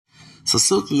So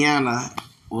Sukihana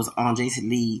was on Jason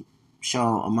Lee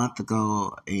show a month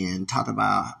ago and talked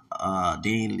about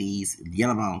Dani Leigh's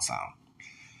Yellowbone song.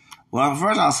 Well,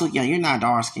 first of all, Sukihana, you're not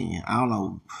dark skinned. I don't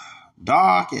know.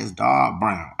 Dark is dark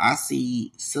brown. I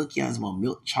see Sukihana's more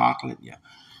milk chocolate. Yeah.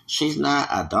 She's not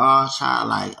a dark child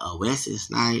like a Wesley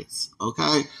Snipes.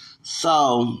 Okay?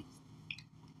 So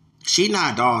she's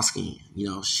not dark skinned. You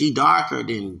know, she darker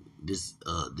than this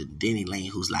the Dani Leigh,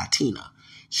 who's Latina.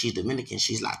 She's Dominican,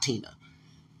 she's Latina.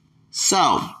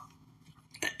 So,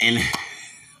 and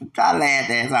I laughed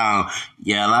at that song,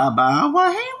 Yellowbone,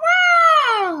 what he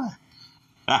want?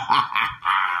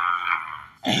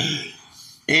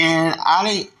 And I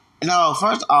didn't,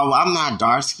 first of all, I'm not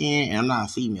dark skinned and I'm not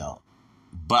a female,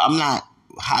 but I'm not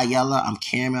high yellow, I'm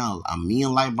caramel, I'm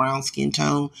medium light brown skin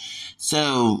tone.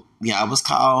 So, yeah, I was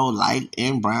called light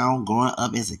and brown growing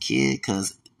up as a kid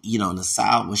because, in the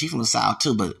South, well, she's from the South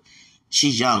too, but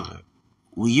she's younger.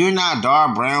 When you're not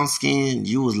dark brown skin,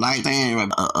 you was like saying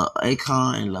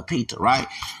Akon and Lapita, right?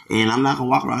 And I'm not gonna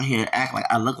walk around here and act like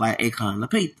I look like Akon and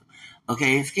Lapita.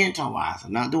 Okay, skin tone wise,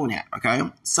 I'm not doing that. Okay,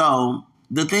 so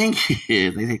the thing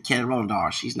is, they say Kelly Rowland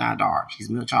dark. She's not dark. She's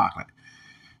milk chocolate.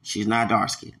 She's not dark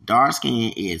skin. Dark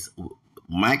skin is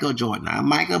Michael Jordan, not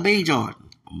Michael B. Jordan.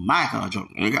 Michael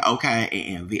Jordan. Okay,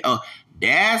 and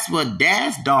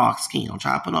that's dark skin. Don't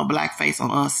try to put no black face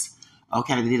on us.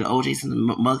 Okay, they did an OJ Simpson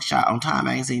mugshot on Time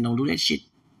Magazine. Don't do that shit.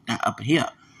 Not up in here.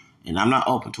 And I'm not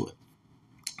open to it.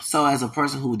 So as a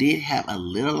person who did have a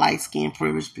little light skin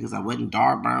privilege because I wasn't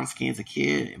dark brown skin as a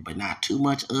kid, but not too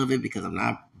much of it because I'm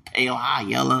not pale high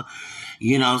yellow.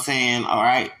 You know what I'm saying? All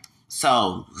right.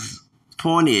 So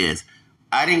point is,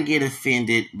 I didn't get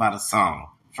offended by the song.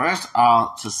 First of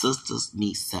all, to sisters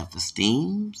need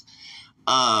self-esteem.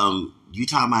 You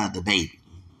talking about the baby.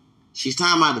 She's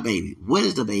talking about the baby. What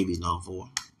is the baby known for?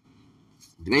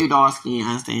 The baby dark skin, I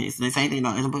understand. It's the same thing.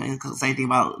 It's the same thing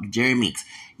about Jerry Meeks.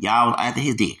 Y'all after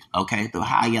his dick, okay? The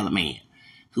high yellow man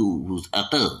who's a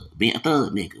thug, being a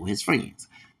thug nigga with his friends.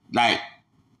 Like,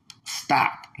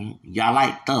 stop. Y'all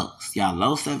like thugs. Y'all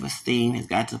low self-esteem has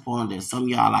got to the point that some of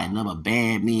y'all like number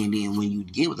bad men. Then when you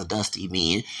get with a dusty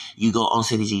man, you go on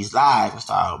City G's Live and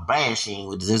start bashing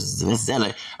with this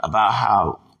zealot about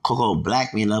how Coco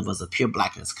black men love us, a pure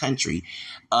black in this country,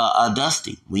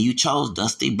 Dusty. When you chose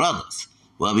Dusty brothers,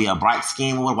 well, be a bright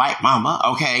skin with a white mama,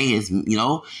 okay, is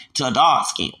to a dark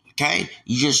skin, okay.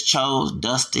 You just chose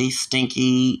Dusty,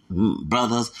 stinky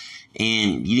brothers,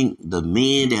 and you didn't. The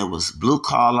men that was blue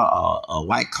collar or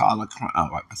white collar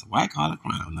crime. White collar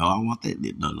crime. No, I want that.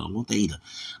 No, I don't want that either.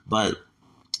 But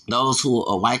those who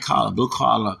are white collar, blue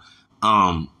collar,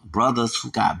 brothers who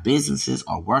got businesses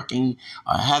or working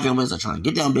or having business or trying to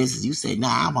get their own business, you say,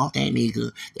 nah, I want that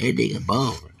nigga. That nigga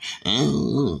boring.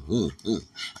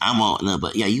 I want, no,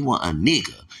 but yeah, you want a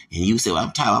nigga. And you say, well,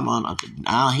 I'm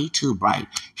tired. He too bright.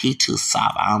 He too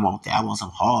soft. I don't want that. I want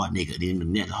some hard nigga. Then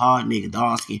the hard nigga,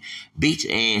 dark skin, beat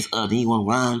your ass up. Then you want to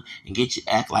run and get you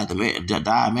act like the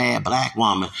die mad black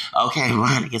woman. Okay,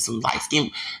 run and get some light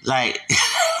skin. Like,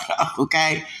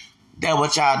 okay, that's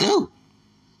what y'all do.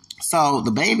 So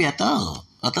the baby a thug.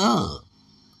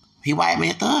 He white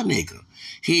man thug nigga.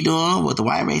 He doing what the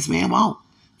white race man want.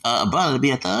 A brother to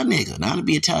be a thug nigga, not to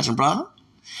be a intelligent brother.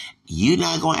 You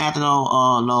not going after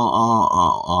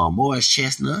Morris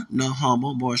Chestnut, no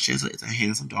homo. Morris Chestnut is a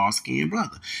handsome dark skinned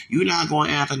brother. You not going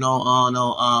after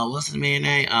what's the man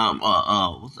name?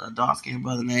 What's the dark skinned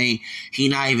brother name? He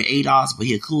not even $8, but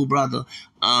he a cool brother.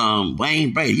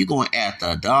 Wayne Brady. You going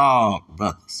after dog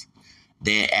brothers.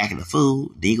 They're acting the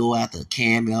food. They go after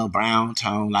caramel brown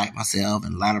tone like myself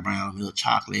and lighter brown milk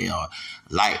chocolate or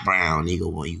light brown.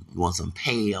 You want some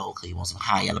pale because you want some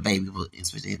high yellow baby,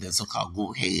 especially if they're so-called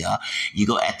good hair. You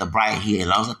go at the bright hair, as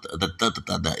long as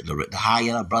the high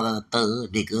yellow brother, the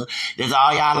thug nigga. That's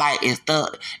all y'all like is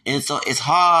thug. And so it's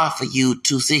hard for you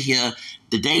to sit here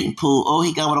the dating pool. Oh,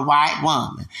 he go with a white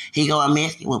woman. He go with a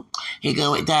Mexican woman. He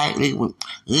go with that woman.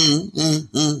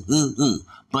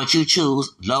 But you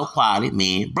choose low quality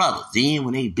men brothers. Then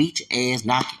when they beat your ass,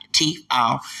 knock your teeth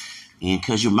out, and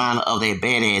because you're minded of their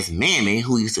badass mammy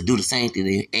who used to do the same thing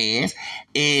to their ass,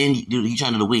 and you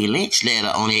trying to do the Willie Lynch letter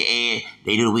on their ass,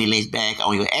 they do the Willie Lynch back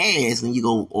on your ass, and you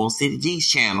go on City G's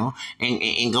channel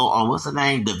and go on, what's the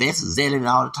name, the Vest Zelling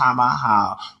all the time about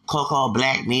how Coco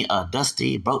black men are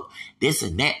dusty, broke, this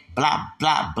and that, blah,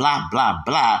 blah, blah, blah,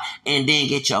 blah, and then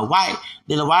get your white,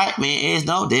 then the white man is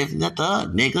no different than the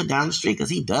nigga down the street because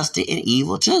he dusty and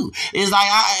evil too. It's like,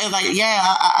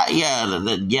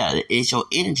 it's your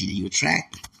energy that you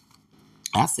attract.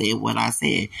 I said what I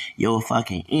said, your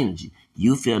fucking energy.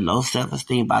 You feel low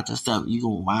self-esteem about yourself, you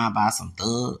gonna whine about some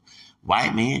thug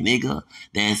white man, nigga,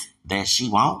 that she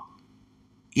want.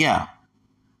 Yeah.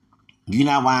 You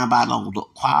not whining about no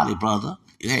quality, brother.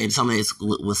 You had something that's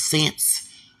with sense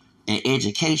and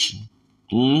education.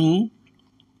 Mm-hmm.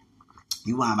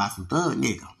 You whining about some thug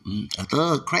nigga. A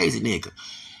thug crazy nigga.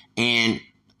 And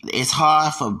it's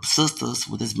hard for sisters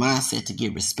with this mindset to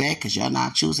get respect because y'all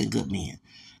not choosing good men.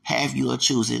 Half you are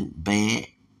choosing bad,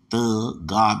 thug,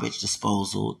 garbage,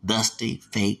 disposal, dusty,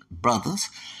 fake brothers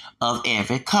of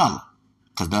every color.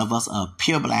 Because none of us are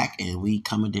pure black and we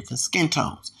come in different skin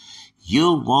tones.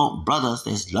 You want brothers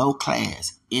that's low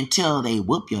class until they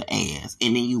whoop your ass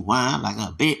and then you whine like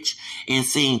a bitch and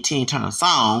sing Tina Turner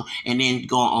song and then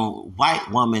go on white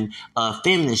woman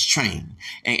feminist train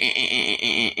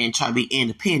and try to be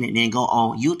independent and then go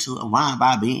on YouTube and whine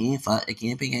about being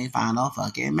fucking ain't find no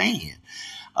fucking man.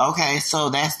 Okay, so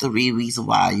that's the real reason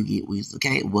why you get weeds.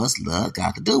 Okay, what's love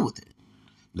got to do with it?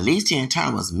 At least Tina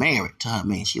Turner was married to her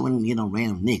man. She wouldn't get no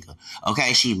random nigga.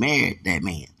 Okay, she married that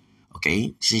man.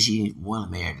 Okay, she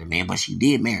wasn't married the man, but she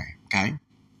did marry. Okay,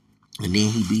 and then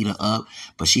he beat her up,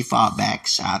 but she fought back,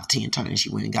 shot Tina Turner, and she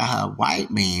went and got her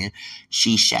white man.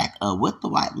 She shacked up with the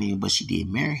white man, but she did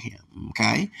marry him.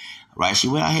 Okay, right? She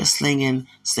went out here slinging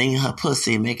her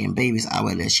pussy and making babies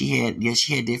out of that. She had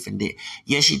different.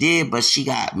 Yes, she did, but she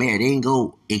got married. They didn't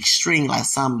go extreme like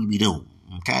some you be doing.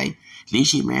 Okay. At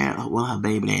least she married when her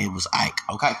baby dad was Ike.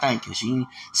 Okay, thank you. She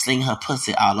slinging her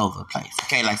pussy all over the place.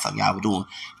 Okay, like some y'all were doing.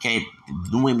 Okay,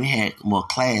 the women had more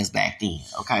class back then.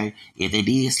 Okay, if they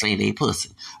did sling their pussy.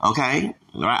 Okay,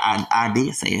 right? I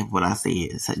did say what I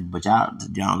said, but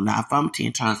y'all not from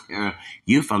 10 times era.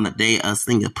 You from the day of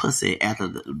slinging pussy after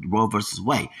the Roe versus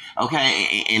Wade.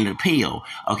 Okay, in the pill.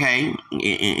 Okay,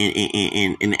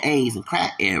 in the AIDS and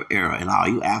crack era and all.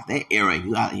 You after that era,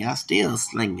 y'all still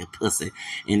slinging your pussy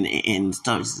and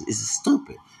stuff. It's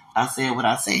stupid. I said what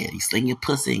I said. You sling your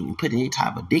pussy and you put any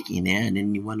type of dick in there, and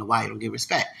then you wonder why you don't get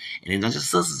respect. And then not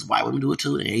just sisters, white women do it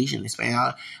too, and Asian,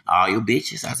 Hispanic, all your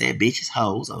bitches. I said bitches,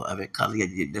 hoes, of every color.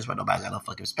 That's why nobody got no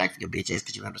fucking respect for your bitch ass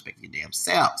because you don't have respect for your damn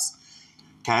selves.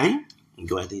 Okay? You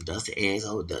go after these dusty ass,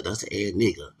 dusty ass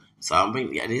nigga. So I'm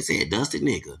bringing, they said dusty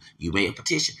nigga. You made a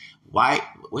petition. White,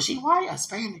 was she white or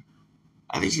Hispanic?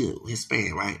 I think she was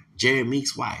Hispanic, right? Jerry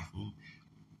Meek's wife.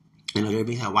 You know, Jerry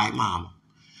Meek's her white mama.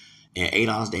 And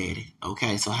Adolph's daddy.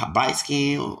 Okay, so bright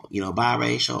skin,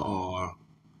 biracial, or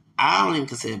I don't even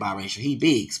consider biracial. He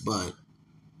bigs, but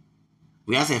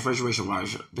we gotta say first racial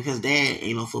biracial because dad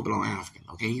ain't no full blown African.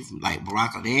 Okay, he's like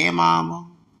Barack. Dad, mama.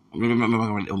 Remember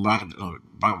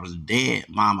Barack was dead.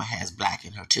 Mama has black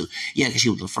in her too. Yeah, because she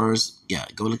was the first. Yeah,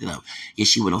 go look it up. Yeah,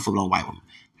 she was no full blown white woman.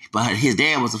 But his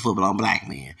dad was a full-blown black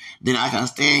man. Then I can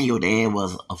understand your dad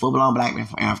was a full-blown black man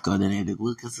from Africa. Then they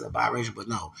would consider biracial. But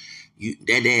no,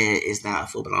 that dad is not a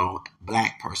full-blown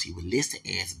black person. He was listed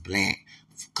as black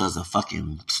because of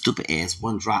fucking stupid-ass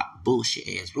one-drop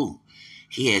bullshit-ass rule.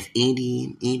 He has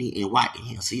Indian, and white in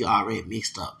him. So he already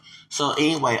mixed up. So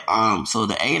anyway, so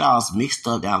the Adolphs mixed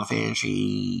up down the family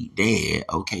tree. Dad,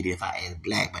 okay, if I add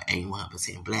black, but ain't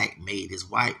 100% black, made this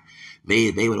white.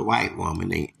 They were a white woman.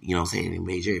 They, you know what I'm saying? They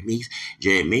made Jerry Meeks.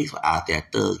 Jerry Meeks were out there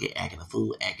thugging, acting a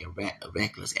fool, acting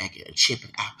reckless, acting chipping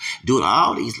out, doing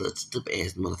all these little stupid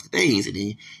ass motherfucking things.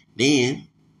 And then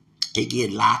they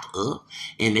get locked up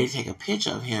and they take a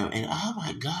picture of him and oh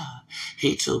my God,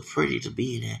 he too pretty to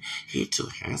be in there. He too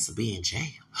handsome to be in jail.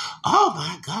 Oh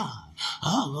my God.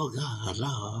 Oh God,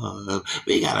 Lord.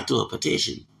 We gotta do a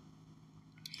petition.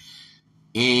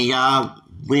 And y'all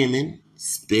women,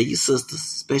 spare your sisters,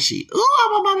 especially,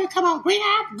 oh, my mama come on, green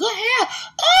eye, good hair.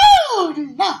 Oh,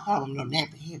 no, I'm no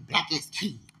nappy hair, black as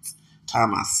kids. Tell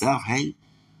myself, hey.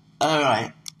 All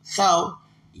right. So,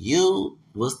 you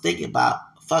was thinking about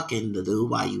fucking the dude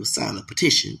while you was signing a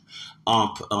petition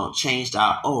on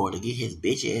change.org to get his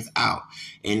bitch ass out.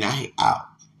 And now he out.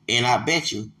 And I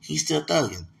bet you he's still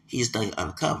thugging. He's thugging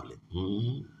undercover.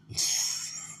 Mm-hmm.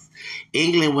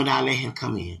 England would not let him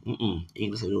come in.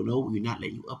 England said, no, we're not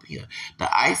letting you up here. The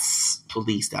ICE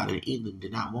police down in England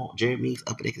did not want Jerry Meeks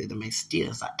up there because they may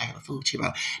still start acting a fool.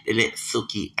 They let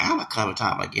Sukihana come and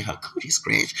talk about get her coochie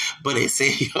scratched, but they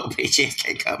said, yo, bitch ass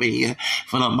can't come in here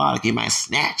for no model. You might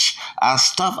snatch our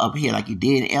stuff up here like you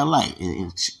did in LA,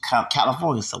 in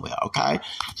California somewhere, okay?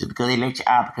 Just because they let you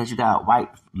out because you got white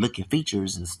looking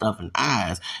features and stuff and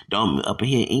eyes. Don't up in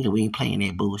here in England, we ain't playing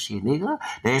that bullshit, nigga.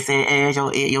 They say, hey,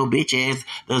 your bitch ass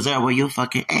deserve where you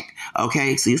fucking act.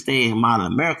 Okay, so you stay in modern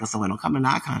America somewhere. Don't come in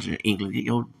our country, England. Get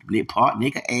your part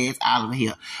nigga ass out of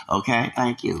here. Okay,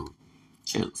 thank you.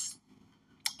 Cheers.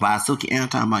 While Sukihana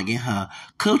talking about getting her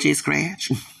coochie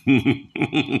scratch.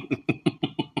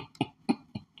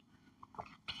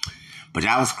 But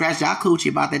y'all was scratching y'all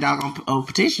coochie about that doggone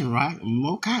petition, right?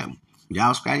 Okay. Y'all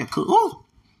was scratching coochie. Ooh.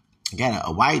 Got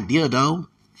a white dildo.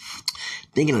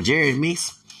 Thinking of Jerry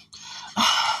Mix.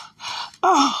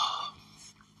 Oh.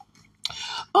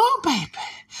 Oh, baby.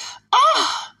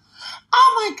 Oh.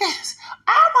 Oh, my goodness.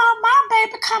 I want my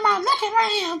baby to come out looking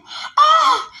at him.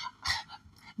 Oh.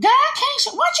 Girl,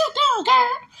 Keisha, what you doing,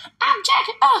 girl? I'm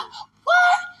jacking up.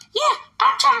 What? Yeah,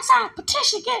 I'm trying to sign a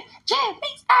petition to get Jerry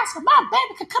Mix out so my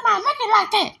baby could come out looking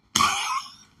like that.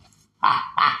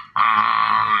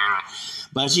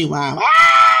 But you want,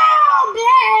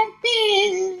 black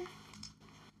men.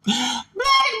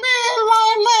 Black men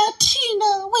like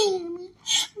Latina women.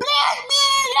 Black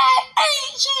men like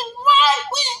Asian white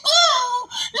women.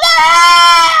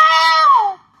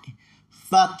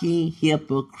 Fucking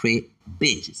hypocrite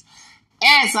bitches.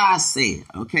 As I said,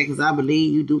 okay, because I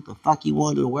believe you do what the fuck you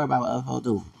want to do, worry about what other folks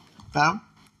do. Okay?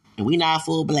 And we not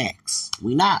full blacks.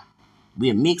 We not.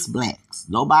 We're mixed blacks.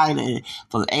 Nobody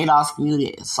from the ADOS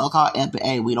community, so-called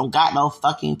FBA, we don't got no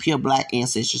fucking pure black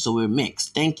ancestors, so we're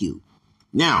mixed. Thank you.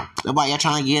 Now, that's why y'all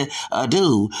trying to get a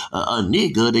dude, a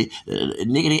nigga,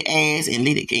 the ass and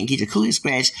let it get your coochie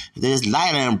scratched that's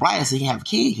lighter and brighter so you can have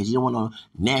kids because you don't want no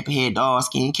nappy head, dark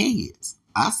skinned kids.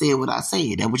 I said what I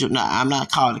said. That what you know. I'm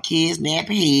not calling the kids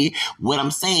nappy head. What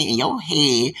I'm saying in your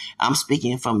head, I'm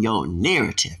speaking from your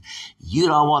narrative. You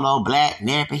don't want no black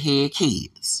nappy head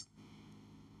kids.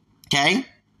 Okay?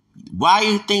 Why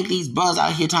you think these brothers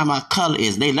out here talking about color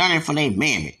is? They learning from their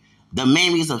mammy. The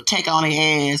mammies will take on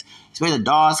their ass, especially the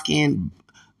dark-skinned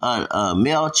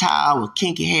male child with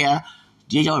kinky hair,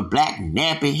 get your black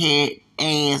nappy head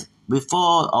ass.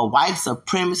 Before a white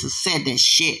supremacist said that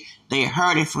shit, they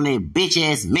heard it from their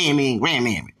bitch-ass mammy and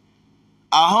grandmammy.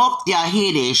 I hope y'all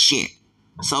hear that shit.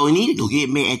 So we need to go get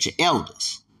mad at your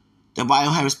elders. That's why I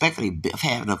don't have respect for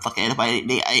having the fucking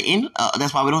everybody.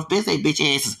 That's why we don't visit their bitch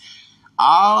asses.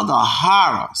 All the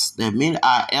horrors that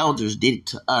our elders did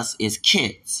to us as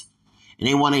kids. And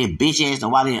they want their bitch ass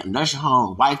and while they in a nursing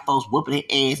home, white folks whooping their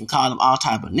ass and calling them all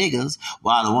type of niggas,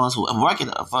 while the ones who are working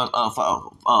for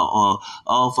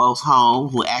old folks home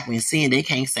who acting and seeing they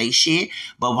can't say shit,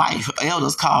 but white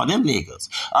elders call them niggas.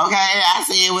 Okay, I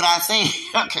said what I said.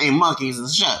 Okay, monkeys and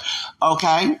shit.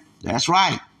 Okay, that's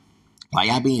right. While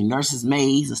y'all being nurses,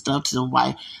 maids, and stuff to them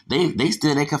white, they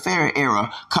still in their Confederate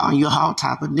era calling you all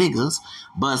type of niggas.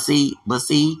 But see,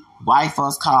 white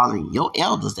folks calling your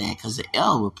elders that because the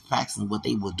elders were practicing what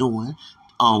they were doing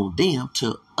on them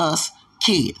to us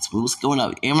kids. We was going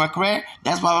up. Am I correct?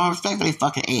 That's why I don't respect their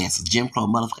fucking ass. Jim Crow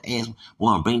motherfucking ass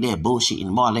want to bring that bullshit in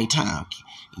more late time.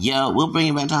 Yeah, we'll bring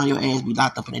it back down. Your ass be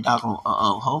locked up in that doggone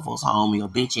whole folks home. Your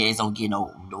bitch ass don't get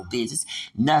no business.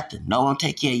 Nothing. No one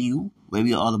take care of you.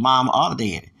 Maybe your other mom or other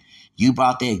daddy. You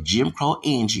brought that Jim Crow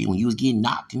energy when you was getting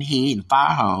knocked in the head in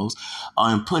fire hose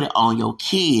and put it on your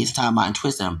kids, talking about and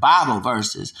twisting Bible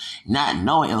verses, not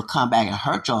knowing it'll come back and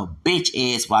hurt your bitch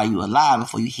ass while you alive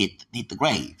before you hit the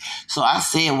grave. So I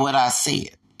said what I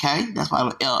said. Okay? That's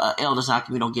why elders in our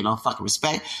community don't get no fucking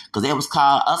respect because they was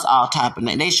called us all type of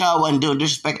names. They sure wasn't doing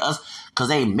disrespect us because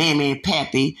they mammy and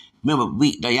pappy. Remember,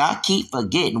 y'all keep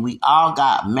forgetting we all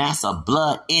got massa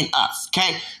blood in us,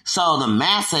 okay? So the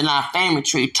massa in our family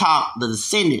tree taught the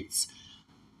descendants,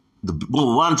 the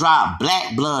one drop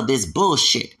black blood, this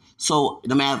bullshit. So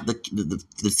no matter the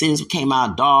descendants came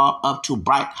out dark up to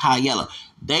bright high yellow,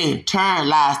 they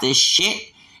internalized this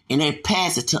shit and they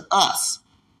passed it to us.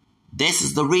 This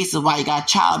is the reason why you got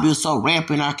child abuse so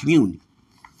rampant in our community,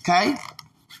 okay?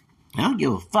 I don't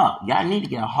give a fuck. Y'all need to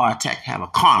get a heart attack, have a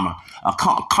karma,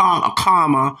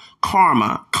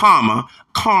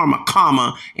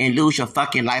 and lose your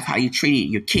fucking life how you treated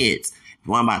your kids.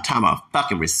 One by time of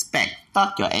fucking respect.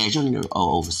 Fuck your ass. You don't need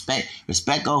no respect.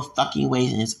 Respect goes fucking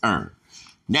ways and it's earned.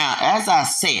 Now, as I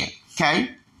said, okay,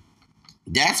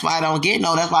 that's why I don't get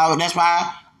no. That's why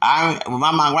when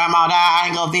my grandma died, I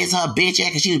ain't gonna visit her bitch ass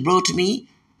because she was rude to me.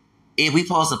 If we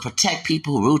supposed to protect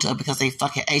people who rude to her because they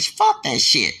fucking age, fuck that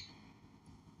shit.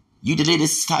 You delete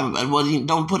this type of, well,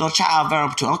 don't put no child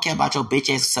variable to it. I don't care about your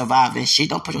bitch ass surviving shit.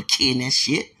 Don't put your kid in that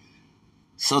shit.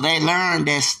 So they learned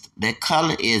that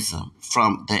colorism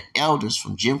from the elders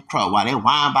from Jim Crow. While they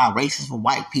whine about racism from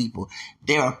white people,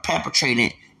 they were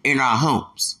perpetrating in our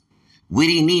homes. We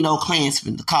didn't need no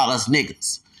Klansmen to call us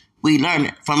niggas. We learned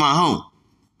it from our home.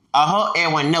 I hope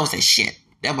everyone knows that shit.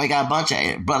 That way got a bunch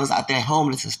of brothers out there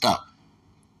homeless and stuff.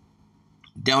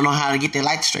 They don't know how to get their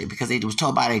life straight because they was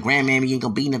told by their grandmammy you ain't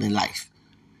gonna be nothing in life.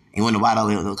 And when the white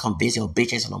over come visit your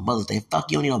bitch ass on no Mother's Day, fuck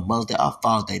you don't need no Mother's Day or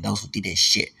Father's Day, those who did that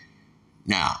shit.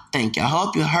 Now, thank you. I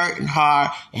hope you're hurting hard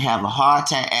and have a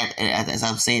heart attack. As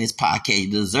I'm saying this podcast,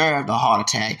 you deserve the heart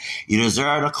attack. You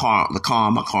deserve the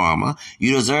karma.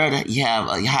 You deserve that you have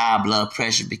a high blood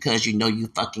pressure because you know you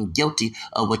fucking guilty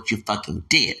of what you fucking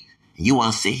did. And you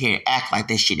want to sit here and act like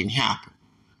that shit didn't happen.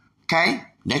 Okay?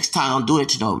 Next time, don't do it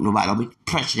to nobody. Don't be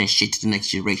pressing that shit to the next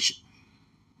generation.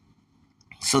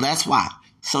 So that's why.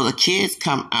 So the kids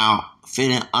come out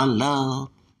feeling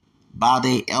unloved by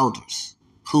their elders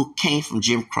who came from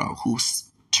Jim Crow, who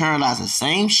turned out the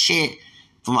same shit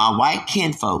from our white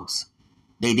kinfolks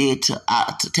they did to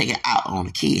take it out on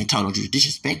the kid and told them you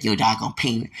disrespect your doggone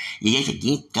parent. You get to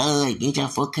get good, get your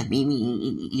fucking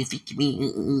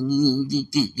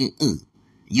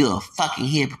you're a fucking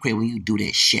hypocrite when you do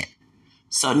that shit.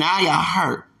 So now y'all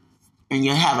hurt. And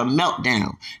you have a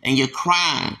meltdown, and you're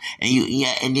crying,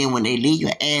 and then when they leave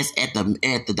your ass at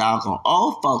the doggone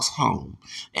old folks' home,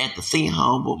 at the senior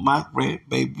home, well, my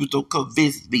grandbaby don't come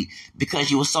visit me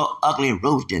because you were so ugly and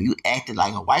rude to them. You acted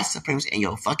like a white supremacist and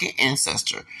your fucking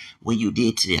ancestor when you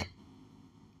did to them.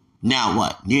 Now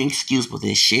what? You're excused for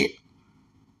this shit.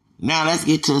 Now let's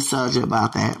get to the subject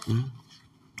about that.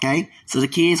 Okay, so the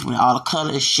kids, with all the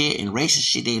color shit and racist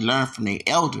shit they learned from their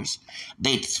elders,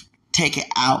 they take it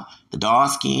out. The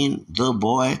dark-skinned little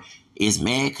boy is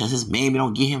mad because his mammy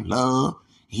don't give him love.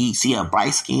 He see a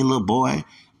bright-skinned little boy.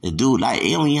 The dude, like,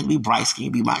 it don't even have to be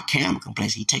bright-skinned, be my camera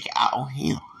complexion. He take it out on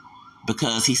him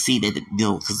because he see that,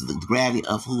 because of the gravity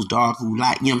of who's dark, who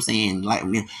light, you know what I'm saying? Like,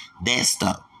 that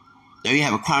stuff. There you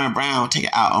have a Kwame Brown take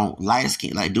it out on lighter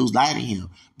skin, like dudes lighter than him,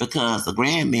 because the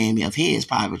grandmammy of his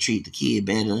probably treat the kid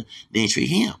better than treat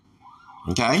him.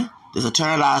 Okay? There's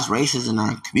internalized racism in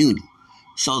our community.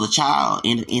 So the child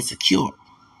ended insecure.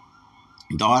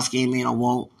 Dark-skinned man don't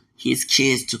want his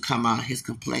kids to come out his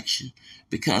complexion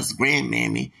because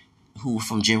grandmammy, who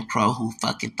from Jim Crow, who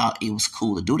fucking thought it was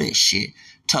cool to do that shit,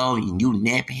 told you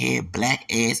nappy head, black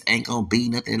ass ain't gonna be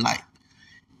nothing like.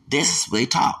 This is what they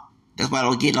talk. That's why I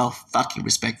don't get no fucking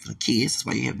respect for the kids. That's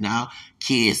why you have now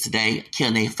kids today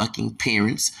killing their fucking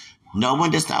parents. No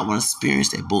one does not want to experience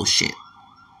that bullshit.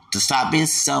 To stop being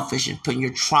selfish and putting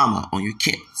your trauma on your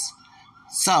kids.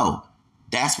 So,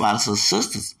 that's why the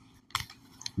sisters,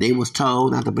 they was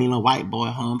told not to bring a white boy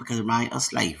home because it reminded of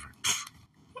slavery.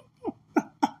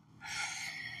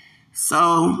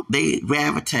 So, they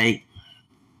gravitate.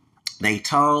 They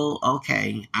told,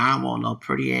 okay, I don't want no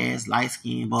pretty ass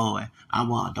light-skinned boy. I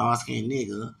want a dark-skinned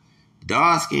nigga.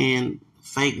 Dark-skinned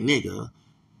fake nigga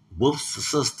whoops the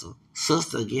sister.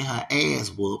 Sister get her ass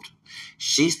whooped.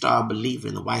 She started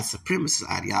believing the white supremacist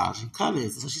ideology and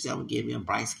colorism. So she said, I'm going to give him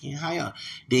bright skin higher.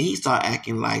 Then he started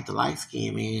acting like the light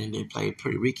skinned man and then played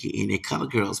Pretty Ricky in that Color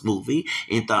Girls movie.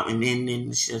 And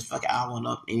then she said, fuck it, I want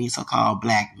up any so-called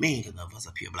black man, because none of us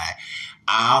are pure black.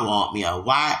 I want me a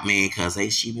white man, because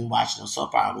she been watching a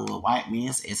soap opera movie. A white man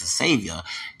is a savior,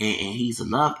 and he's a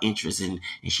love interest, and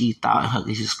she thought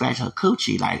she scratched her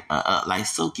coochie like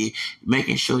Suki,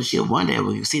 making sure she'll one day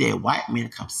when you see that white man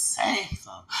come save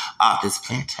her off this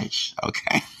plantation,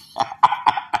 okay?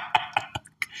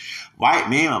 White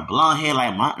man with blonde hair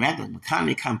like Matthew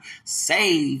McConaughey come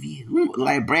save you,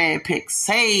 like Brad Pitt,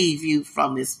 save you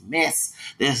from this mess,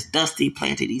 this dusty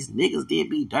plantation. These niggas did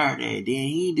be dirty, then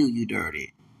he do you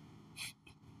dirty.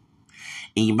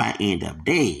 And you might end up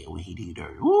dead when he do you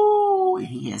dirty. Ooh, and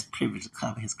he has privilege to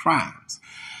cover his crimes.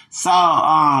 So,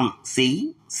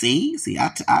 see,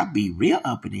 I be real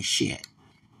up in this shit.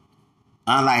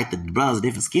 Unlike the brothers with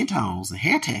different skin tones and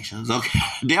hair textures, okay,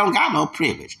 they don't got no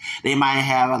privilege. They might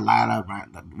have a lot of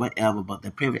whatever, but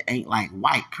the privilege ain't like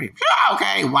white privilege.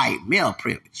 Okay, white male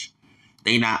privilege.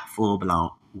 They not full-blown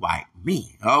white men,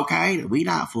 okay? We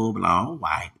not full-blown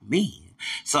white men.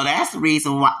 So that's the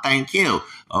reason why, thank you,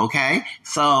 okay?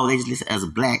 So they just listen as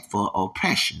black for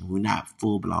oppression. We're not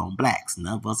full-blown blacks.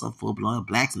 None of us are full-blown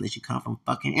blacks unless you come from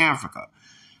fucking Africa,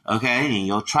 okay? And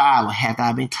your tribe will have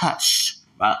not been touched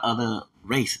by other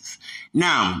races.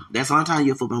 Now, that's the only time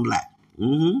you're full-blown black.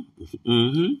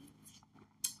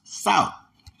 So,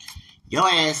 your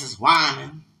ass is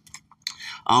whining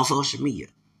on social media.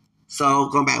 So,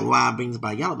 going back to why I bring this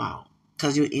about Yellowbone.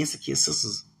 Because your insecure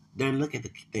sisters don't look at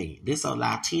the thing. This a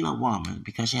Latina woman,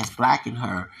 because she has black in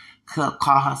her,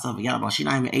 call herself a Yellowbone. She's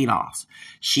not even ADOS.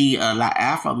 She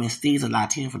Afro-Mestiza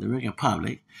Latina from the Dominican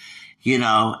Republic. You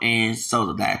know, and so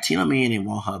the Latino men didn't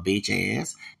want her bitch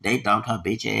ass. They dumped her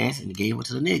bitch ass and gave her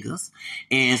to the niggas.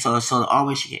 And so the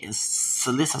only way she can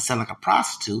solicit herself like a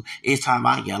prostitute is talking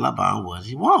about Yellowbone, what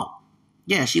she want.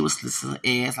 Yeah, she was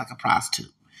soliciting ass like a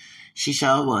prostitute. She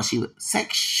sure was. She was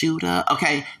sex shooter.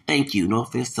 Okay, thank you. No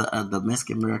offense to the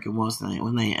Mexican American woman's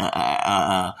name.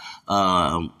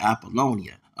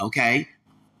 Apollonia. Okay,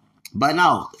 But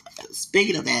no,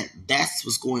 speaking of that, that's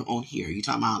what's going on here. You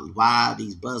talking about why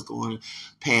these brothers going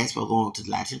passport going to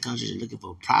Latin countries and looking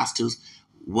for prostitutes?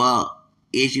 Well,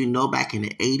 as you know, back in the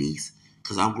 80s,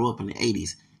 because I grew up in the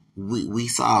 80s, we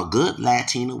saw good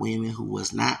Latina women who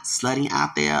was not slutting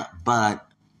out there, but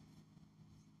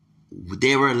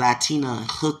there were Latina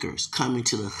hookers coming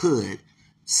to the hood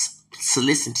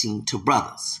soliciting to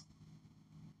brothers.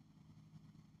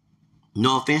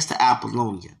 No offense to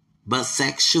Apollonia, but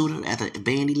sex shooter at the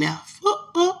bandy left.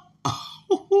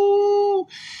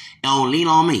 Don't lean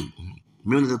on me.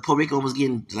 Remember the Puerto Rico was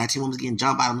getting, Latino was getting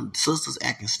jumped out of sisters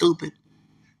acting stupid.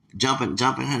 Jumping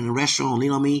her in the restroom,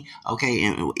 lean on me. Okay,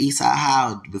 and Eastside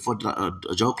High, before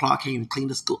Joe Clark came and cleaned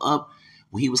the school up,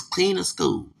 when he was cleaning the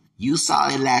school, you saw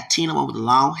a Latina woman with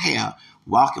long hair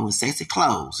walking with sexy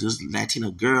clothes. It was a Latina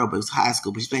girl, but it was high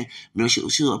school. But she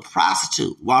was a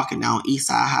prostitute walking down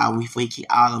Eastside High before he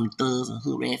kicked all them thugs and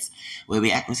hood rats where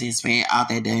we acting since fan out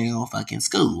that dang fucking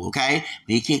school, okay?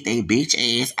 When he kicked their bitch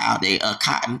ass out there,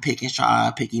 cotton picking,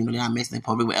 straw picking, you know, they're not messing in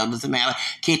public with elders and matter.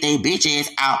 Kicked their bitch ass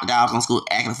out the doggone school,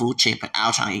 acting a fool, chipping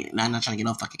out, not trying to get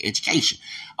no fucking education.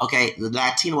 Okay, the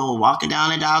Latino woman walking down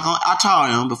that doggone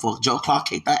auditorium before Joe Clark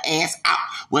kicked her ass out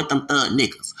with them thug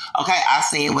niggas. Okay, I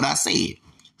said what I said.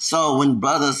 So when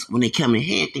they come in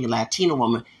here thinking Latino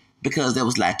woman, because there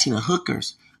was Latina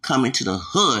hookers coming to the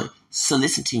hood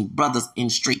soliciting brothers in the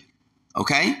street.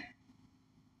 Okay?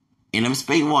 And I'm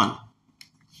speaking one. I'm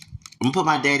gonna put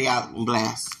my daddy out on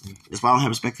blast. That's why I don't have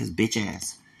respect for his bitch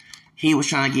ass. He was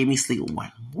trying to get me sleep with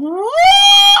one. Woo!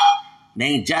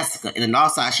 Named Jessica. In the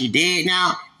north side, she dead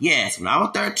now. Yes, when I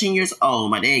was 13 years old,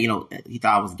 my dad, you know, he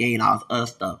thought I was gay and all this other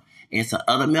stuff. And some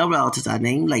other male relatives I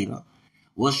named later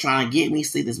was trying to get me to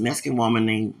see this Mexican woman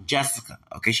named Jessica.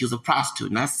 Okay, she was a prostitute.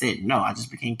 And I said, no, I just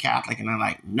became Catholic. And I'm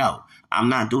like, no, I'm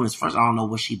not doing this. First, I don't know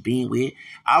what she been with.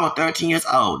 I was 13 years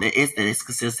old. That is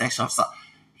considered sexual assault.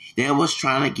 They was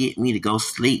trying to get me to go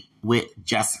sleep with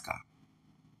Jessica.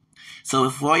 So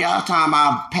before y'all talking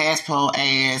about passport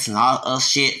ass and all other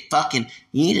shit, fucking,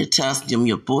 you need to tell them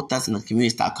your both us in the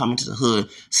community start coming to the hood,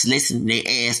 soliciting their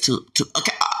ass to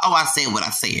okay, I said what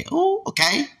I said. Oh,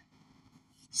 okay.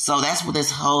 So that's where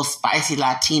this whole spicy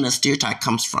Latina stereotype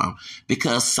comes from.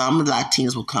 Because some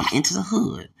Latinas will come into the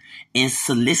hood and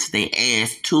solicit their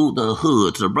ass to the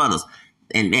hood, to the brothers.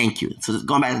 And thank you. So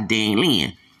going back to Dani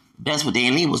Leigh, that's what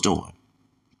Dani Leigh was doing.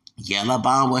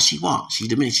 Yellowbone, what she wants. She's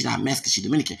Dominican. She's not Mexican. She's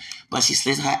Dominican. But she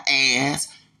slits her ass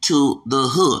to the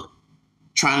hood.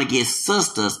 Trying to get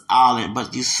sisters all in.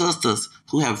 But these sisters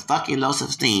who have fucking low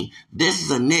self-esteem. This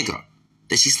is a nigger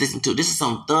that she's listening to. This is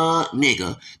some thug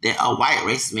nigga that a white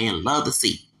racist man love to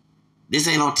see. This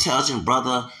ain't no intelligent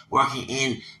brother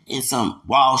working in some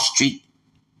Wall Street,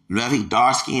 very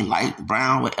dark skin, light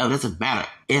brown, whatever. Doesn't matter.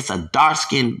 It's a dark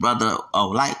skinned brother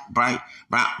or light brown.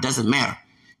 Doesn't matter.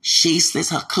 She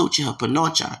slits her coochie, her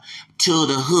panocha to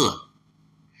the hood.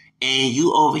 And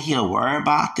you over here worry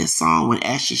about this song when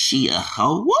actually she a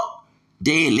hoe? Whoop!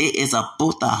 Dani Leigh is a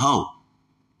puta hoe.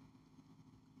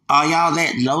 Are y'all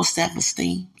that low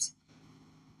self-esteem?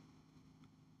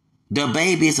 The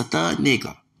baby is a thug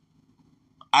nigga.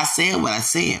 I said what I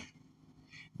said.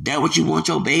 That what you want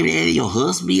your baby daddy, your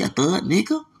husband be a thug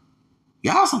nigga?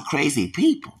 Y'all some crazy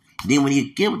people. Then when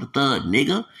you get with the thug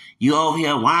nigga, you over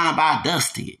here whining about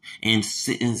Dusty and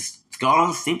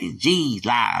scrolling 60 G's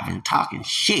live and talking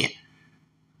shit.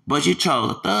 But you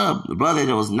chose a thug brother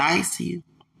that was nice to you.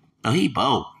 Oh, he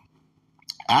bold.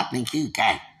 I think he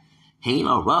gay. He ain't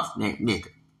no roughneck nigga.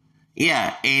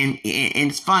 Yeah, and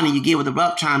it's funny, you get with the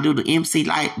rough trying to do the MC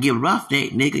like, get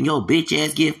roughneck nigga, and your bitch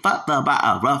ass get fucked up by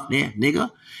a roughneck nigga,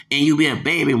 and you be a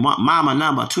baby mama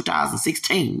number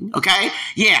 2016, okay?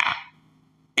 Yeah.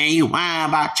 And you whine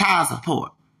about child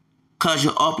support, cause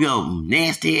you up your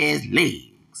nasty ass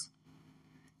legs.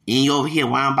 And you over here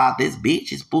whine about this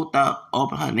bitch is put up,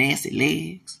 open her nasty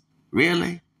legs.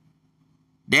 Really?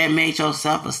 That makes your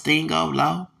self-esteem go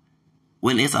low?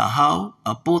 When it's a hoe,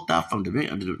 a puta from the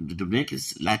Dominican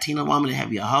Latina woman that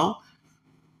have you a hoe,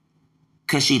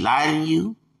 because she lied on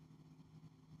you,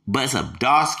 but it's a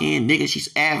dark-skinned nigga she's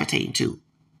advocating to.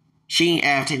 She ain't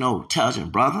advocating no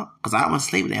intelligent brother, because I want to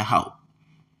sleep with that hoe.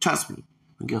 Trust me. I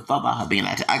don't give a fuck about her being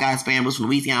like that. I got Spanish from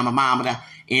Louisiana, my mama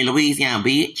in Louisiana,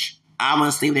 bitch. I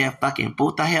want to sleep with that fucking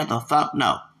puta. Hell the fuck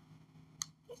no.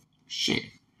 Shit.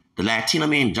 The Latino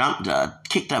man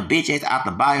kicked her bitch ass out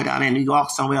the bayou down there in New York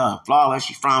somewhere, in Florida, where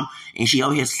she from, and she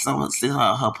over here slit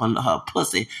her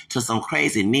pussy to some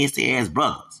crazy nasty ass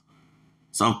brothers.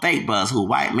 Some fake brothers who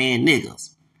white man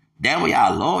niggas. That way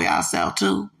y'all lower yourself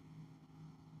too.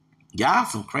 Y'all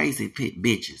some crazy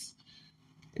bitches.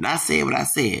 And I said what I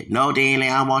said. No, Dani Leigh,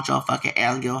 I don't want your fucking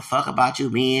ass. Give a fuck about you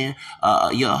being,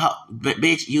 you're a hoe. But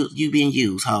bitch, you being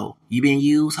used, hoe. You being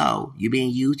used, hoe. You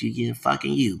being used. You getting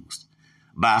fucking used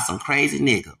by some crazy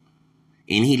nigga.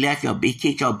 And he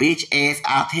kicked your bitch ass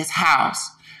out his house.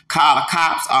 Called the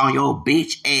cops on your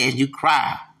bitch ass. You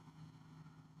cry.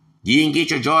 You didn't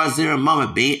get your Joy Zero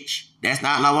moment, bitch. That's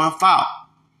not no one's fault.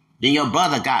 Then your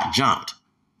brother got jumped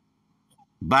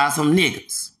by some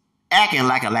niggas acting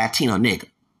like a Latino nigga.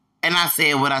 And I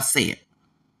said what I said.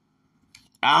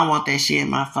 I don't want that shit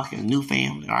in my fucking new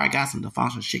family. I already got some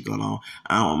dysfunctional shit going on.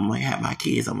 I don't want to have my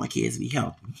kids. I want my kids to be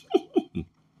healthy.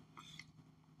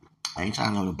 I ain't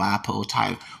trying to go to bipolar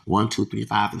type 1, 2, 3,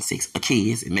 5, and 6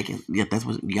 kids and making. Yeah, that's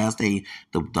what you guys say.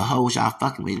 The hoes y'all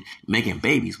fucking with, making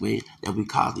babies with, that we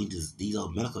call these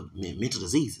mental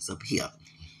diseases up here.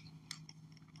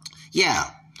 Yeah.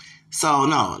 So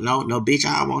no, bitch.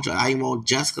 I ain't want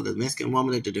Jessica, the Mexican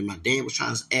woman that my dad was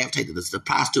trying to advocate the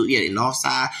prostitute. Yeah, the north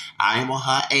side. I ain't want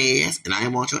her ass, and I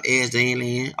ain't want your ass, Dani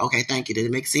Leigh. Okay, thank you. Did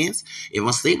it make sense? If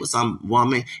I sleep with some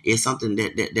woman, it's something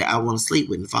that I want to sleep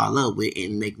with and fall in love with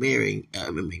and get married,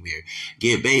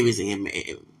 get babies and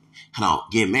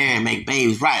get married and make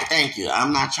babies. Right? Thank you.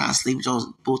 I'm not trying to sleep with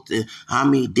your how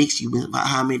many dicks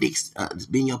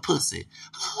been your pussy?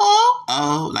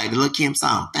 Oh, like the Lil' Kim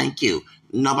song. Thank you.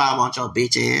 Nobody want your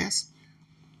bitch ass.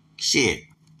 Shit.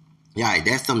 Yeah,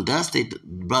 that's some dusty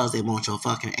brothers that want your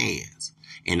fucking ass.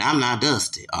 And I'm not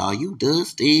dusty. Are you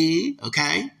dusty?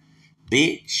 Okay?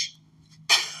 Bitch.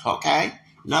 Okay?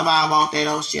 Nobody want that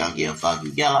old shit. I don't give a fuck.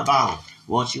 You Yellowbone.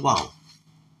 What you want?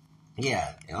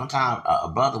 Yeah. And on time, a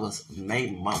brother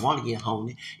might want to get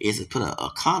homely is to put a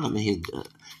condom in his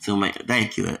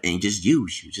thank you. And just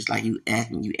use you. Just like you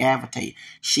advocate.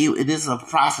 This is a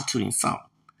prostituting song.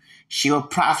 She was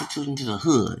prostituting to the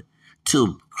hood,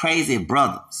 to crazy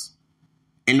brothers.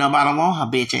 And nobody want her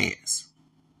bitch ass.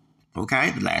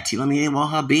 Okay? The Latino man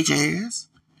want her bitch ass.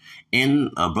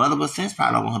 And a brother with sense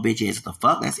probably don't want her bitch ass. The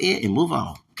fuck, that's it, and move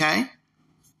on. Okay?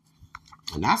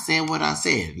 And I said what I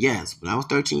said. Yes, when I was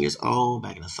 13 years old,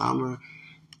 back in the summer,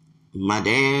 my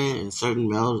dad and certain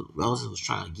relatives was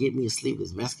trying to get me to sleep with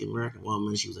this Mexican-American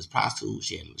woman. She was a prostitute.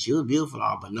 She was beautiful,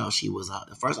 but no, she was,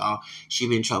 first of all, she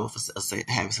been in trouble for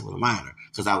having sex with a minor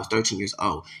because I was 13 years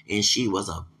old. And she was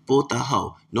a puta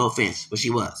hoe. No offense, but she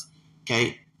was.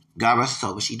 Okay? God rest her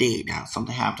soul, but she did. Now,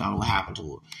 something happened. I don't know what happened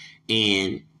to her.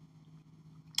 And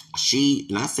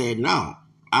I said, no,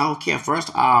 I don't care. First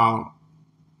of all,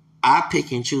 I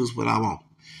pick and choose what I want.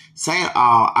 Second of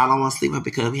all, I don't want to sleep with her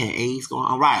because we had AIDS going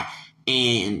on. Right.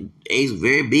 And AIDS was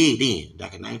very big then,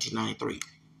 like in 1993.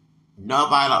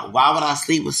 Why would I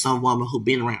sleep with some woman who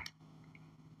been around?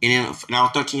 And then when I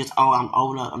was 13 years old,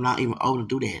 I'm not even old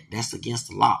to do that. That's against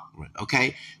the law.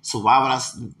 Okay? So why would I,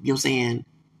 you know what I'm saying?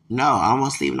 No, I don't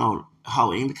want to sleep with no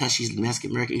hoe. Ain't because she's Mexican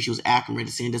American, if she was African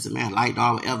American, doesn't matter, light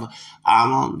dog, whatever. I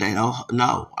want that.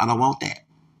 No, I don't want that.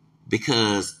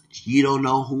 Because you don't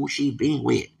know who she been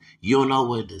with. You don't know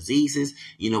what diseases,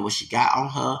 you know what she got on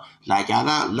her. Like, y'all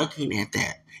not looking at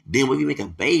that. Then when you make a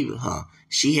baby with her,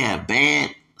 she had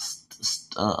bad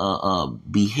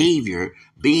behavior,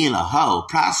 being a hoe,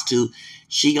 prostitute.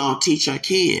 She gonna teach her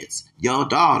kids, your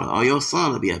daughter or your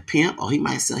son to be a pimp, or he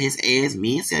might sell his ass.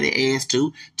 Men sell their ass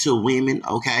too to women,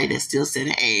 okay? That still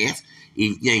selling ass.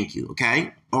 Thank you,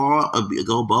 okay? Or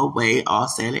go both ways, or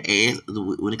selling ass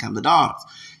when it comes to daughters.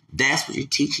 That's what you're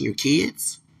teaching your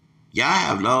kids. Y'all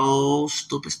have low,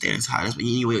 stupid standards. That's when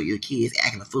your kids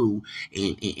acting a fool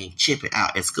and chipping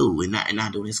out at school and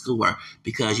not doing their schoolwork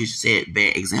because you said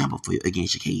bad example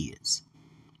against your kids.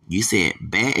 You said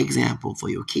bad example for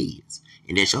your kids,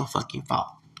 and that's your fucking fault.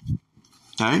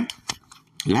 Okay?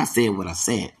 And I said what I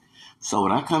said. So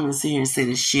when I come and sit here and say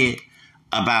this shit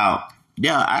about,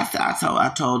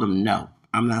 I told them no.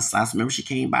 I'm not. I remember she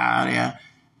came by there,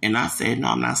 and I said no,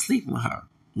 I'm not sleeping with her.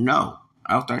 No.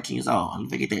 I was 13 years old. I'm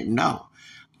thinking that, no.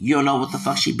 You don't know what the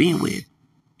fuck she been with.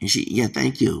 And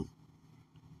thank you.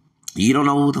 You don't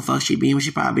know who the fuck she been with.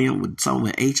 She probably been with someone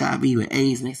with HIV, with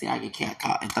AIDS. Next thing I get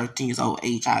caught at 13 years old,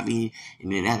 HIV.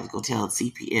 And then I have to go tell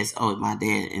CPS, my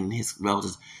dad and his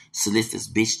relatives solicit this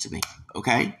bitch to me.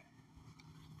 Okay?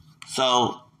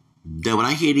 So, then when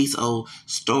I hear these old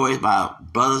stories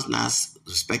about brothers not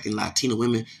respecting Latina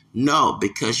women, no,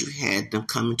 because you had them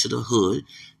coming to the hood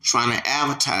trying to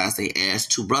advertise their ass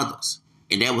to brothers.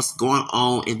 And that was going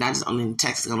on, and not just only in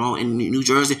Texas, going on in New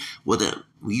Jersey, where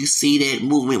you see that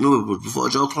movement. Remember before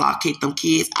Joe Clark kicked them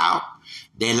kids out?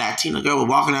 That Latina girl was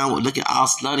walking around looking all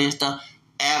slutty and stuff,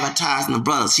 advertising the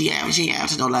brothers. She ain't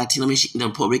advertising no Latino man, she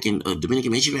Puerto Rican,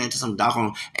 Dominican man. She ran into some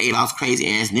doggone Adolf's crazy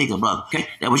ass nigga brother. Okay,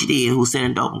 that's what she did. Who was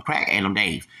selling dope and crack in them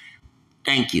days.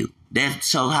 Thank you. That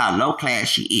shows how low class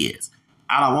she is.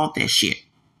 I don't want that shit.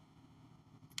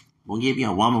 We'll give you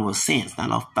a woman with sense, not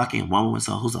no fucking woman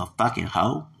who's a fucking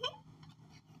hoe.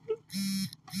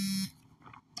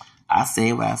 I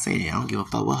said what I said. I don't give a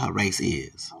fuck what her race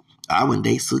is. I wouldn't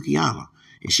date Sukihana.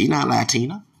 And she not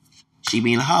Latina. She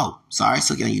being a hoe. Sorry,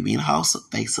 Sukihana, you being a hoe,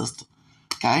 fake sister.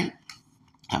 Okay?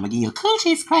 I'm gonna give you a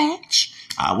coochie scratch.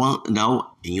 I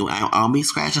don't be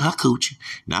scratching her coochie.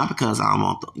 Not because I don't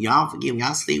want y'all forgive me,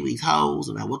 y'all sleep with these hoes,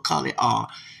 no matter what color they are.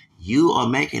 You are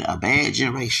making a bad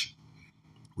generation.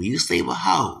 When you sleep with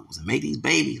hoes and make these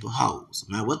babies with hoes,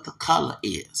 no matter what the color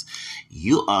is,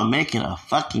 you are making a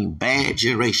fucking bad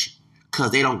generation.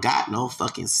 Cause they don't got no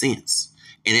fucking sense.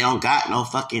 And they don't got no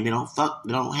fucking, they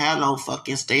don't have no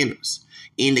fucking standards.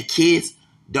 And the kids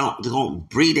they're gonna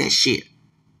breed that shit.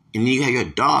 And then you have your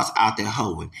daughters out there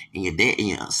hoeing, and your dad and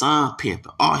your son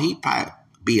pimping. Oh, he probably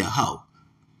be a hoe.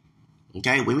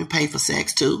 Okay, women pay for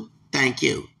sex too. Thank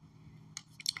you.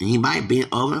 And he might be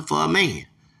over for a man.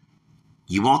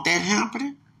 You want that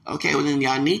happening? Okay, well then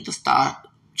y'all need to start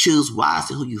choose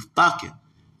wisely who you fucking.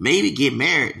 Maybe get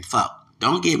married and fuck.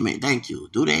 Don't get married. Thank you.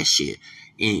 Do that shit.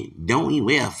 And don't even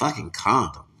wear a fucking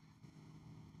condom.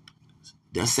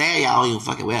 That's sad y'all don't even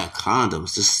fucking wear a condom.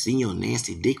 It's just seeing your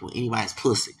nasty dick with anybody's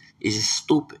pussy. It's just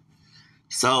stupid.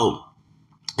 So,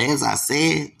 as I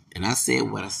said, and I said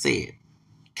what I said,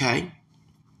 okay?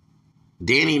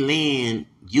 Dani Leigh,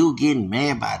 you getting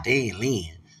mad by Dani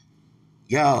Leigh.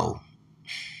 Yo,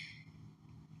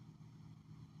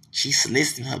 she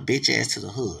soliciting her bitch ass to the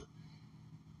hood.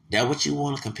 That what you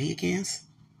want to compete against?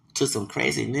 To some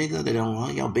crazy nigga that don't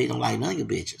want your bitch, don't like none of your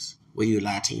bitches. Whether you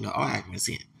Latina or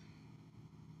African.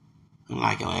 Don't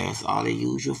like your ass. All they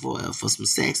use you for some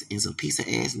sex and some piece of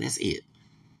ass, and that's it.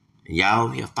 And y'all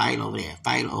here fighting over that.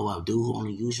 Fighting over a dude who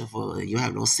only use you for, you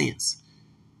have no sense.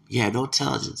 You have no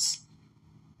intelligence.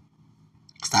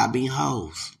 Stop being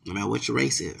hoes, no matter what your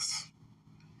race is.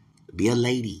 Be a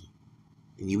lady.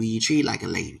 And you be treated like a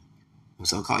lady. When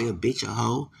someone call you a bitch or a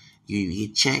hoe, you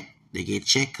get checked. They get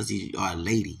checked because you are a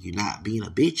lady. You're not being a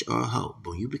bitch or a hoe.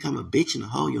 But when you become a bitch and a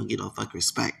hoe, you don't get no fucking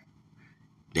respect.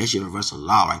 That's universal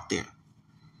law right there.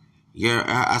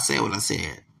 I said what I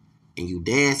said. And you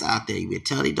dads out there, you better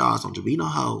tell these dogs don't be no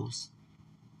hoes.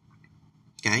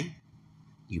 Okay?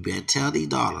 You better tell these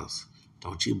daughters,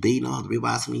 don't you be no hoes.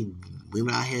 Realize so many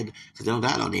women out here because they don't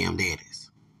got no damn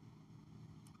daddies.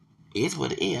 It's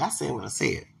what it is. I said what I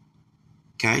said.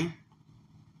 Okay?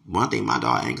 One thing, my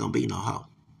daughter ain't gonna be no hoe.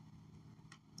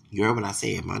 You heard what I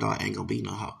said. My daughter ain't gonna be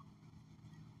no hoe.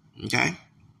 Okay?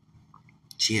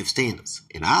 She have standards.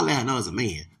 And I'll let her know as a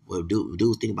man what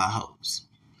dudes think about hoes.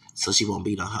 So she won't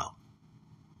be no hoe.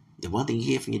 The one thing you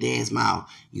hear from your dad's mouth,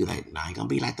 you like, nah, I ain't gonna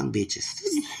be like them bitches.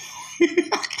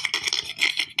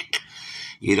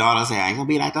 Your daughter say, I ain't gonna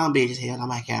be like them bitches. Hell, I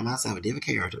might carry myself a different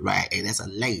character. Right, and that's a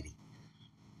lady.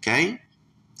 Okay?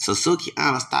 So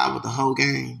Sukihana, stop with the whole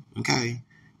game. Okay?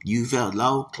 You felt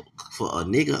low for a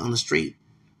nigga on the street.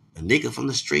 A nigga from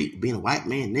the street being a white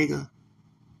man nigga.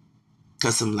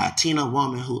 Because some Latina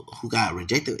woman who got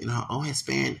rejected in her own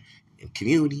Hispanic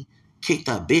community kicked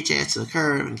her bitch ass to the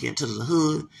curb and get to the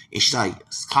hood, and she started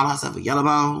calling herself a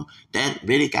Yellowbone. That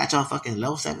really got your fucking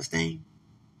low self-esteem?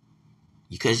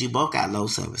 Because you both got low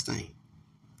self-esteem.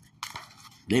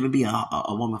 Let me be a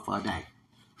woman for a day.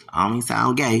 I don't mean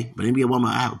sound gay, but let me be a woman.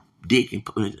 I have a dick and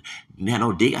have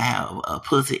no dick. I have a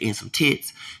pussy and some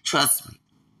tits. Trust me.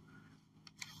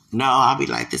 No, I'll be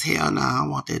like this. Hell no, I don't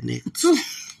want that nigga.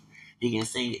 She can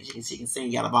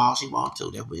sing Yellowbone all she want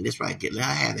to. That's right. Let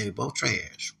her have it. We're both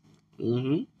trash.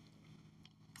 Mm-hmm.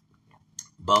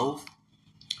 Both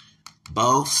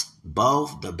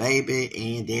the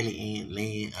baby and Dani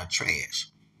Leigh are trash.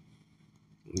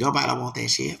 Nobody don't want that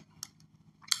shit.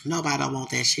 Nobody don't want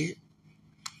that shit.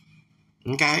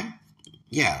 Okay?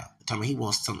 Yeah. Tell me he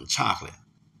wants some chocolate.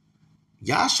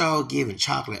 Y'all sure giving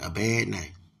chocolate a bad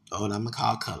name. Oh, and I'm gonna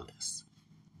call colorless.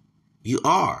 You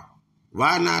are.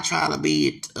 Why not try to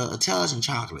be intelligent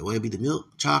chocolate? Whether it be the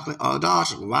milk chocolate or dark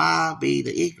chocolate. Why be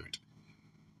the ignorant?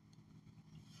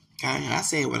 Okay, I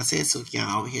said what I said,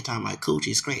 Sukihana over here talking about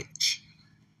coochie scratch.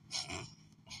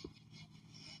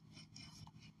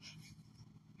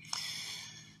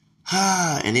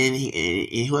 And then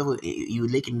whoever you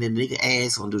licking the nigga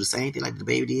ass gonna do the same thing like the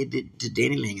baby did to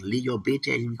Dani Leigh and leave your bitch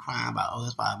ass. You be crying about, oh,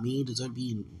 that's why me deserve to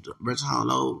be in nursing home.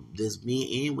 No, there's men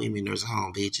and women in nursing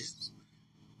home, bitches.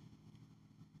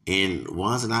 And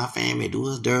ones in our family do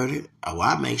us dirty. Well,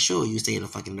 I make sure you stay in the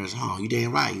fucking nursing home. You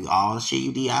damn right. All the shit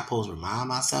you did, I supposed to remind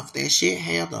myself of that shit.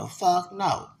 Hell the fuck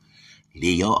no.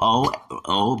 Leave your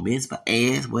old miserable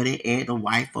ass where they at. The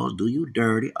white folks do you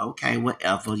dirty. Okay,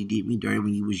 whatever. You did me dirty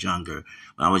when you was younger.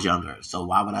 When I was younger. So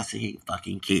why would I sit here and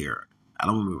fucking care? I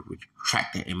don't want to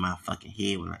retract that in my fucking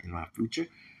head in my future.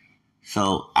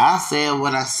 So I said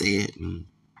what I said. And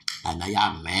I know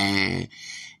y'all mad.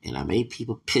 And I made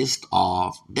people pissed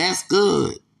off. That's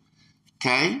good.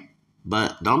 Okay?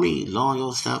 But don't be lowering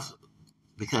yourself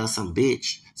because some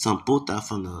bitch, some puta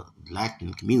from the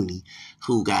Latin community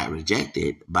who got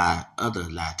rejected by other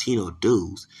Latino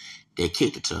dudes, they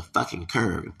kicked her to the fucking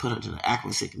curb and put her to the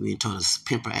accuracy community and told her to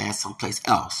pimp her ass someplace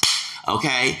else.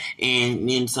 Okay? And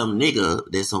then some nigga,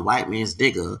 there's some white man's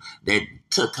nigga that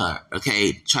took her,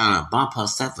 okay, trying to bump her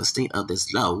self-esteem up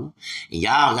this low. And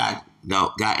y'all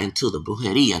got into the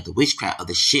brujeria, the witchcraft of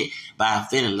the shit by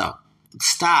feeling low.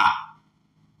 Stop.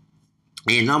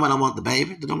 And nobody want the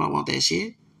baby. Nobody want that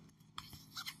shit.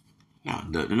 No,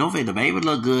 the baby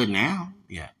look good now.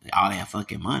 Yeah, all that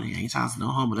fucking money. Ain't trying to no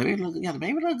homo. The baby look good. Yeah, the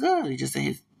baby look good. He just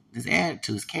said his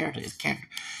attitude,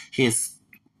 his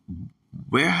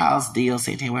warehouse deal,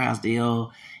 Satan warehouse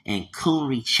deal, and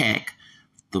coonery check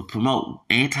to promote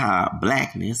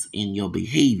anti-blackness in your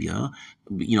behavior.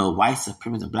 You know, white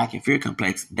supremacy, black and fear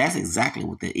complex. That's exactly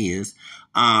what that is.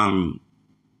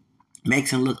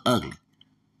 Makes him look ugly.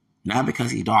 Not because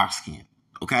he's dark skinned,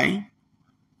 okay?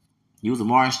 You was a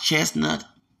Morris Chestnut,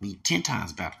 be 10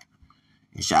 times better.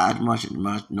 And shout out much,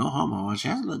 no homo, Morris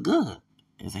Chestnut look good.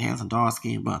 It's a handsome dark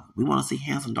skinned brother. We want to see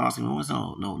handsome dark skinned women.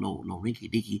 No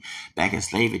rinky dinky back in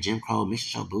slavery, Jim Crow,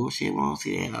 mission show bullshit. We want to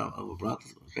see that of a brother,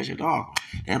 especially a dog.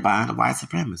 They're behind the white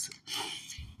supremacy.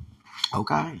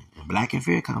 Okay, black and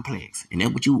fear complex, and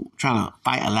that's what you trying to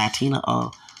fight a Latina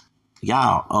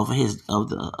y'all over a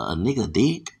nigga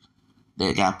dick.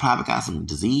 That probably got some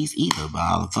disease either by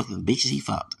all the fucking bitches he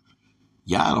fucked.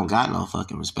 Y'all don't got no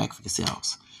fucking respect for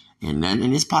yourselves. And then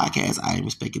in this podcast, I ain't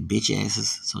respecting bitch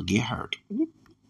asses, so get hurt.